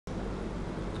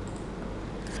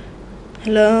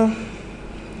Hello?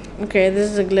 Okay, this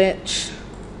is a glitch.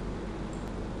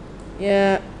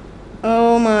 Yeah.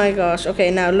 Oh my gosh.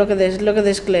 Okay, now look at this. Look at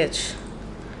this glitch.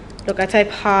 Look, I type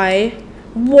hi.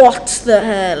 What the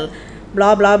hell?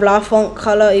 Blah blah blah font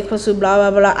color equals to blah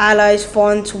blah blah allies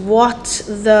font. What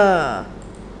the?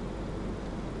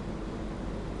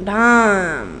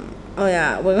 Damn. Oh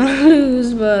yeah, we're gonna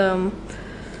lose, but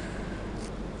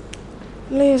at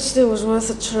least it was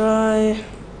worth a try.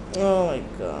 Oh my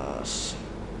gosh.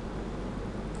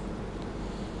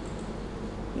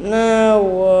 Now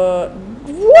what?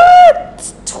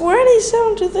 What?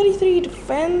 27 to 33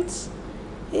 defense?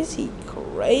 Is he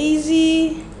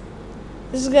crazy?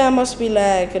 This guy must be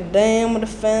like a damn on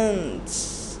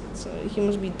defense. So he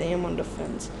must be damn on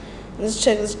defense. Let's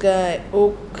check this guy.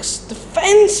 Oak's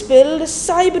defense build,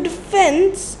 cyber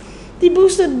defense. They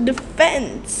boosted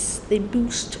defense. They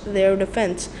boost their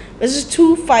defense. This is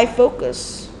 2-5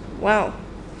 focus. Wow.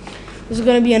 This is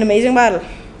gonna be an amazing battle.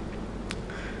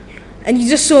 And you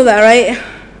just saw that, right?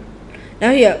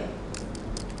 Now here.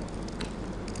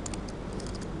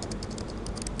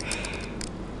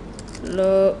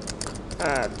 Look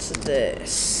at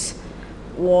this.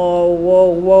 Whoa,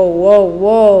 whoa, whoa, whoa,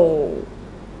 whoa.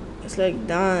 It's like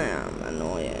damn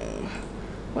annoying.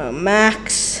 Well,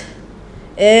 max.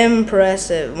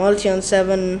 Impressive. Multi on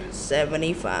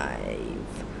 775.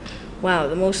 Wow,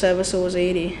 the most I ever saw was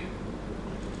 80.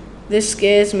 This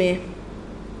scares me.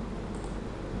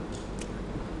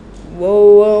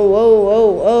 Whoa, whoa, whoa,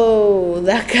 whoa, whoa.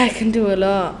 That guy can do a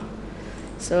lot.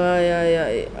 So,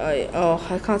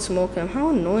 I can't smoke him. How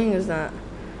annoying is that?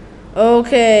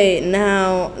 Okay,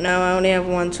 now I only have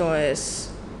one choice.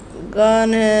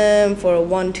 Gun him for a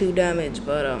 1-2 damage,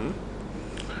 but,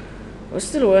 it's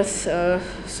still worth,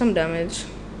 some damage.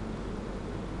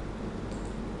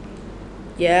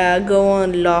 Yeah, go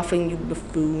on laughing, you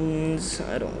buffoons.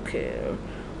 I don't care.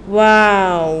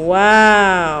 Wow,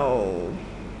 wow.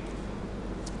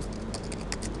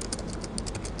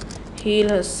 Heal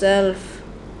herself.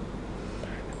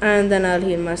 And then I'll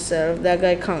heal myself. That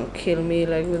guy can't kill me.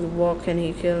 Like, with what can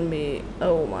he kill me?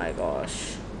 Oh my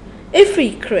gosh. If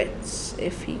he crits,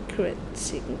 he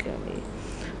can kill me.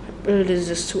 My build is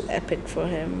just too epic for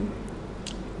him.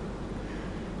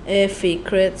 If he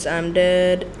crits, I'm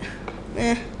dead.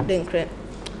 Didn't crit.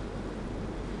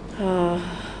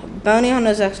 Bounty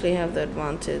hunters actually have the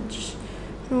advantage.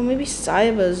 No, maybe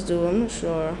cybers do. I'm not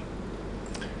sure.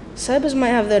 Cybers might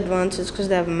have the advantage because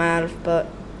they have Malf, but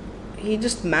he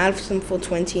just malfs him for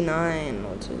 29,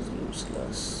 which is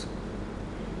useless.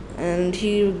 And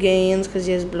he regains because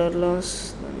he has blood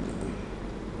loss. Then,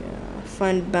 yeah, I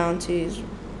find bounties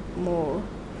more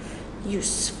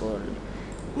useful.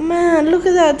 Man, look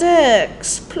at that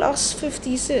dex. Plus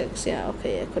 56. Yeah,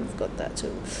 okay, I could have got that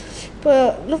too.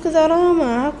 But look at that armor.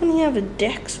 How can he have a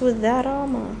dex with that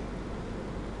armor?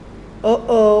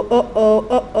 Uh-oh, uh-oh,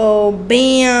 uh-oh.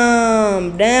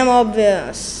 Bam! Damn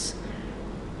obvious.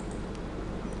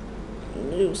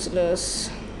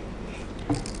 Useless.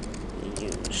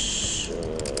 You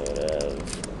should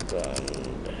have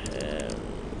gunned him.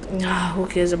 Nah, who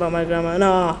cares about my grandma?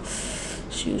 No.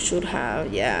 You should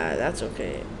have. Yeah, that's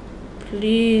okay.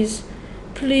 Please.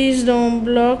 Please don't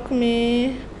block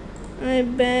me. I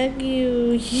beg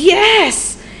you.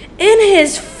 Yes! In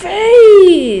his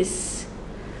face!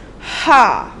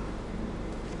 Ha!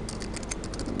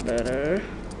 Better.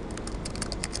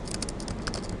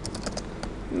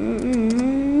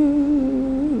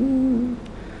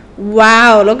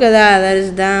 Wow, look at that. That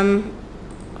is damn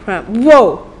crap.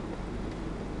 Whoa!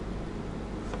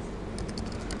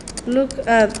 Look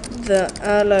at the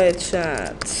ally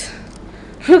chat.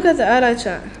 Look at the ally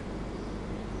chat.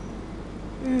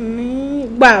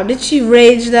 Wow, did she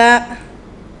rage that?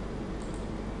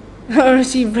 Or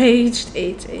she raged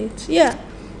 8-8? Yeah,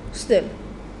 still.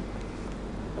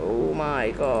 Oh my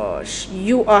gosh.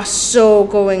 You are so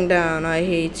going down. I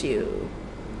hate you.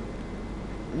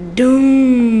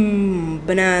 Doom.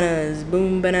 Bananas.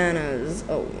 Boom bananas.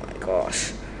 Oh my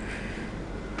gosh.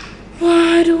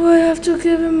 Why do I have to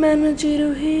give him energy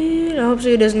to heal? I hope so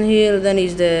he doesn't heal, then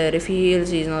he's dead. If he heals,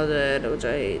 he's not dead, which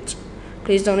I hate.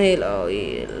 Please don't heal. Oh,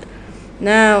 heal.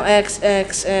 Now,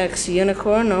 XXX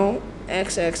unicorn. No.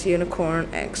 XX unicorn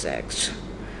XX.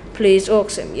 Please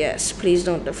ox him. Yes. Please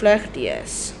don't deflect.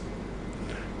 Yes.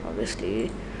 Obviously.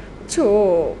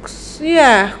 Talks.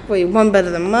 Yeah. Wait, one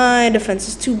better than mine. Defense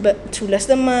is two less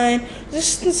than mine.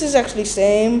 Resistance is actually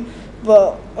same,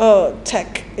 but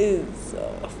tech is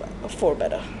 4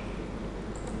 better.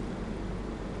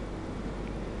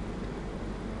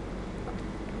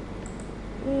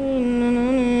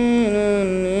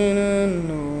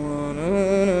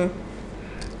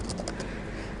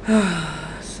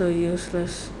 So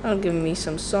useless. I'll give me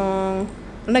some song.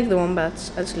 I like the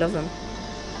wombats. I just love them.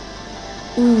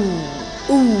 Ooh,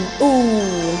 ooh,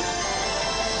 ooh.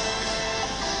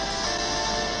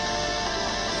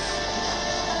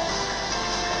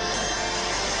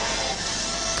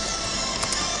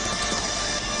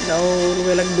 No,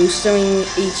 we're like boosting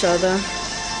each other.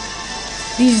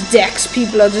 These Dex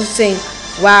people are just saying,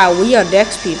 wow, we are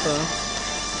Dex people.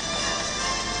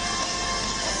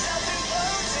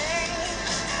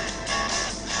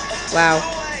 Wow.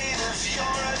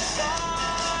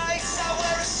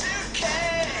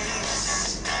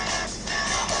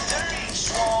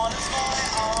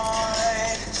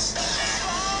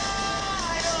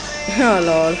 Oh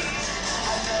lord.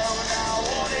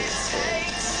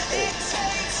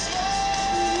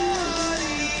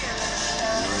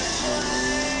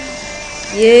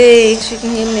 Yay, she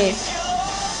can heal me.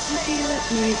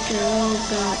 Let me go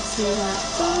back to that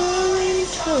boring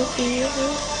Tokyo.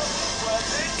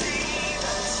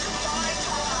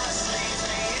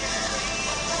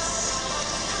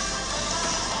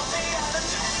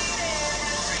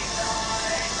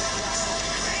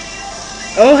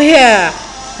 Oh yeah,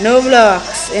 no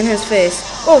blocks in his face.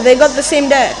 Oh, they got the same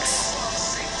decks.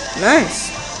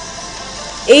 Nice.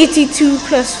 82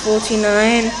 plus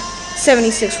 49,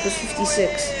 76 plus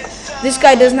 56. This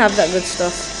guy doesn't have that good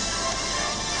stuff.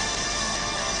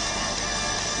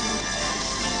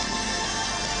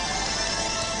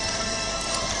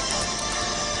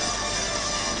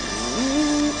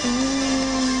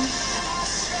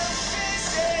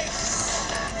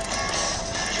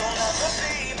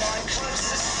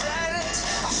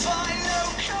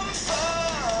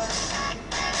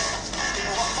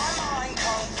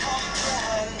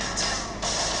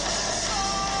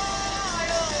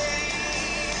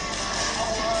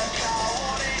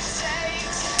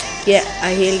 Yeah,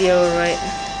 I healed you alright.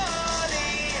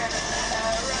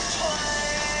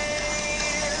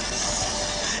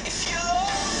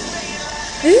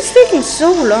 This is taking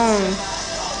so long.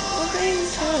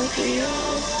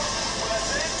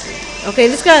 Okay,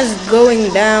 this guy's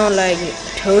going down like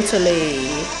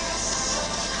totally.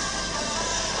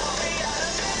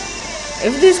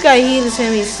 If this guy heals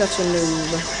him, he's such a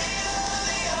noob.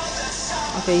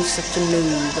 Okay, he's such a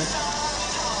noob.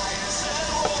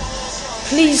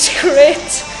 Please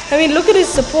crit. I mean, look at his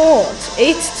support.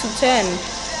 8 to 10.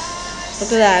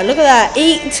 Look at that. Look at that.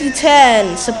 8 to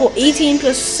 10. Support 18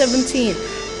 plus 17.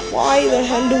 Why the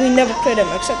hell do we never crit him?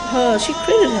 Except her. She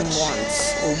critted him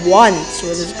once. Once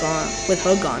with his gun. With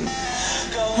her gun.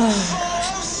 Oh my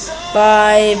gosh.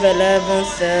 5, 11,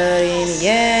 13.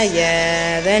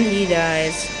 Yeah. Then he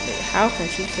dies. Wait, how can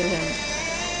she kill him?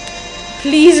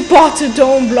 Please, bot,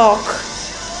 don't block.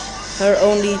 Her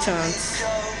only chance.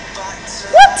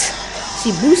 What?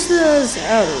 She boosters?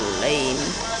 Oh, lame.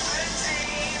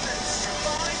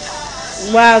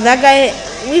 Wow, that guy.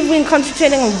 We've been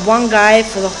concentrating on one guy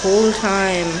for the whole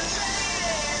time.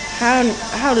 How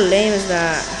lame is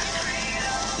that?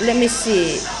 Let me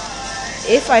see.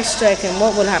 If I strike him,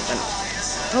 what will happen?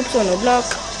 Hope so, no block.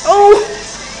 Oh,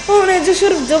 I just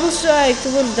should have double striked.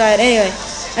 Would have died anyway.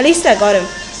 At least I got him.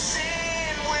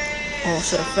 Oh,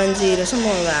 should have frenzied or something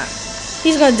like that.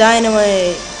 He's gonna die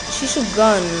anyway. She should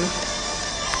gun.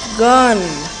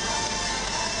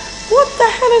 What the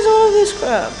hell is all this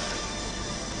crap?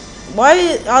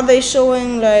 Why are they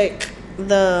showing like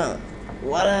the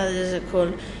what is it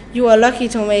called? You are lucky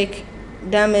to make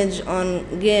damage on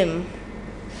game.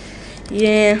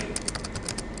 Yeah.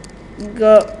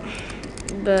 Got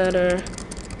better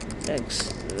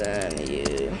decks than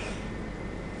you.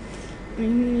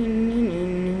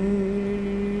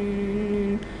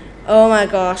 Oh my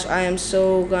gosh, I am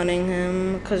so gunning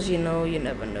him, because you know, you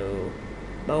never know.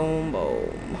 Boom,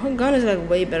 boom. Her gun is like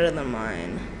way better than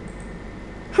mine.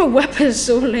 Her weapon is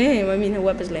so lame. I mean, her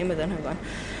weapon is lamer than her gun.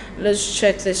 Let's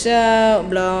check this out.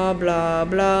 Blah, blah,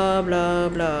 blah, blah,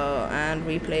 blah. And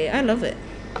replay. I love it.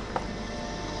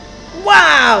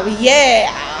 Wow,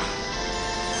 yeah.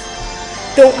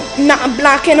 Don't not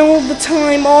blocking all the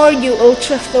time, are you,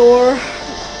 Ultra Thor?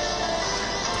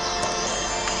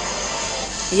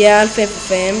 Yeah, I'll pay for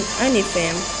fame. I need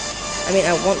fame. I mean,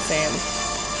 I want fame.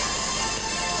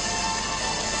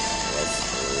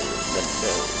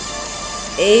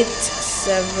 8,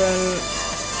 7, 4.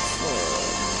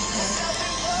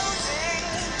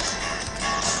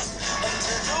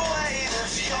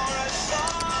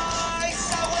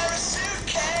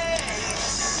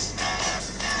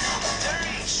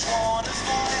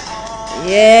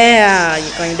 Yeah,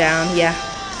 you're going down. Yeah.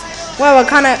 Wow, I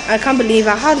can't believe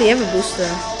I hardly ever boost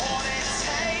her.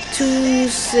 2,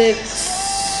 6,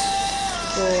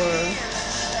 4.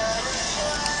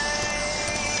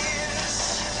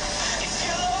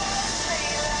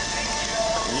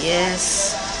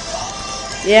 Yes.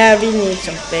 Yeah, I really need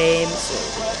some fame, so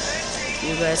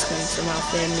you guys can somehow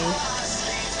fame me.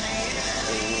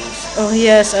 Oh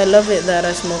yes, I love it that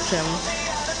I smoked him.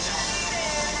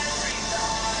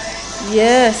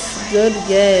 Yes, good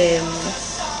game.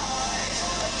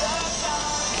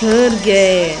 Good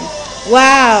game.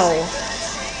 Wow.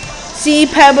 See,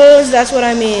 Pebbles, that's what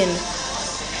I mean.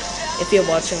 If you're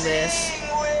watching this.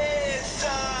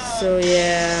 So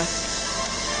yeah.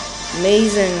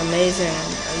 Amazing, amazing.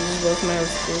 I use both my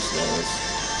explosives.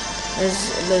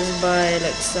 Let's buy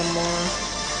like some more.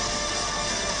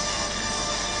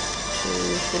 2,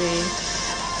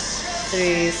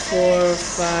 3, 4,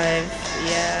 5.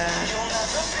 Yeah.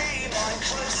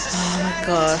 Oh my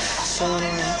gosh, so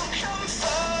annoying.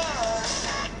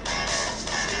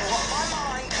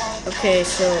 Okay,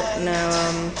 so now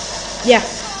yeah.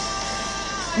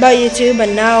 Bye YouTube,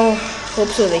 and now hope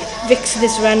so they fix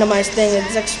this randomized thing. It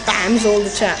just like spams all the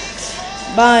chat.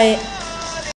 Bye.